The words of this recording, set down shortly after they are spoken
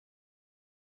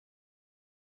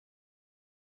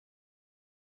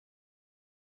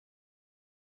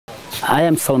I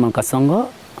am Salomon.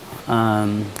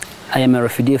 I am a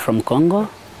refugee from Congo,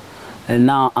 and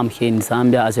now I'm here in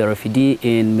Zambia as a refugee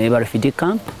in Nygård refugee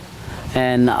camp.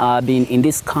 And I've been in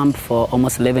this camp for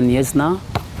almost 11 years now,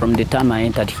 from the time I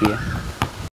entered here.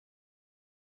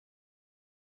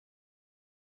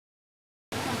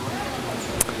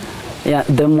 Yeah,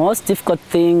 the most difficult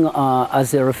thing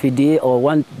as a refugee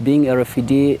or being a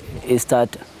refugee is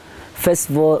that, first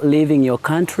of all, leaving your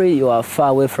country. You are far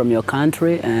away from your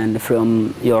country and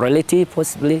from your relative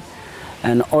possibly,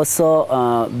 and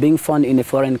also being found in a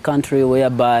foreign country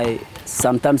whereby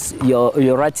sometimes your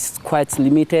rights is quite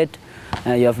limited.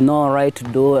 You have no right to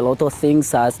do a lot of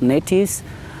things as natives.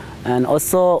 And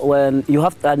also, when you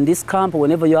have in this camp,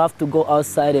 whenever you have to go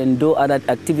outside and do other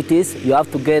activities, you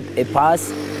have to get a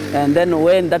pass. And then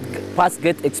when that pass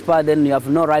gets expired, then you have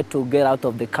no right to get out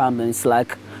of the camp. And it's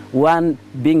like one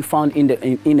being found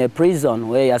in a prison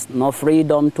where he has no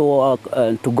freedom to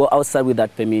go outside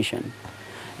without permission.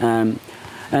 And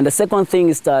the second thing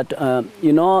is that,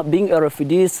 you know, being a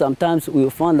refugee, sometimes we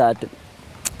find that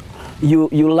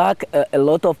you lack a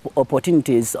lot of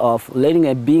opportunities of letting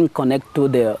a being connect to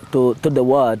the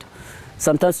world.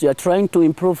 Sometimes you are trying to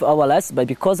improve our lives, but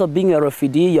because of being a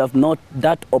refugee, you have not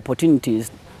that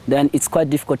opportunities. Then it's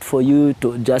quite difficult for you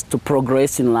to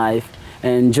progress in life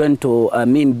and join to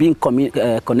being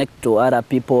connect to other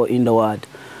people in the world.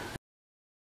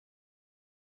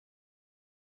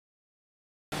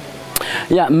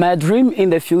 Yeah, my dream in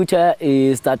the future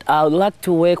is that I would like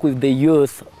to work with the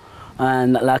youth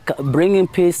and like bringing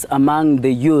peace among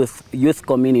the youth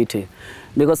community,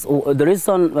 because the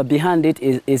reason behind it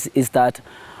is that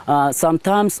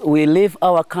sometimes we leave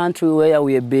our country where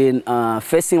we have been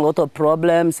facing a lot of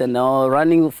problems and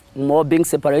running more, being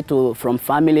separated from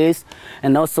families,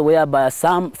 and also whereby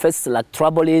some face like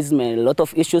tribalism and a lot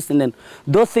of issues, and then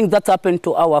those things that happen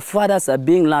to our fathers are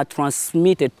being like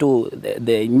transmitted to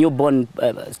the newborn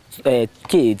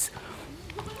kids.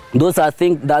 Those are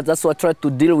things that's what I try to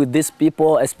deal with these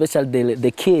people, especially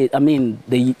the kids,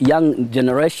 the young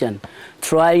generation,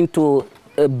 trying to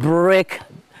break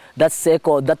that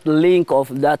circle, that link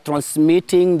of that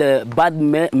transmitting the bad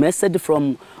message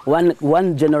from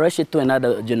one generation to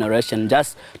another generation,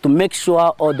 just to make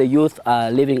sure all the youth are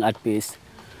living at peace.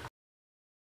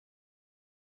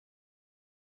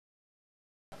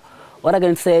 What I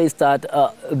can say is that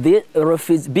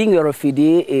being a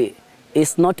refugee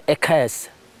is not a curse.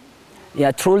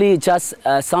 Yeah, truly just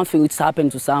something which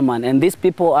happened to someone. And these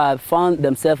people have found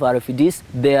themselves as refugees.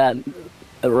 They are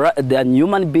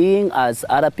human beings as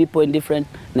other people in different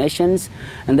nations.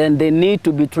 And then they need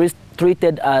to be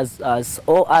treated as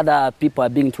all other people are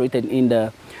being treated in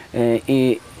the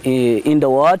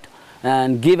world,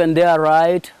 and given their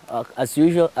right as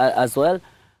usual as well.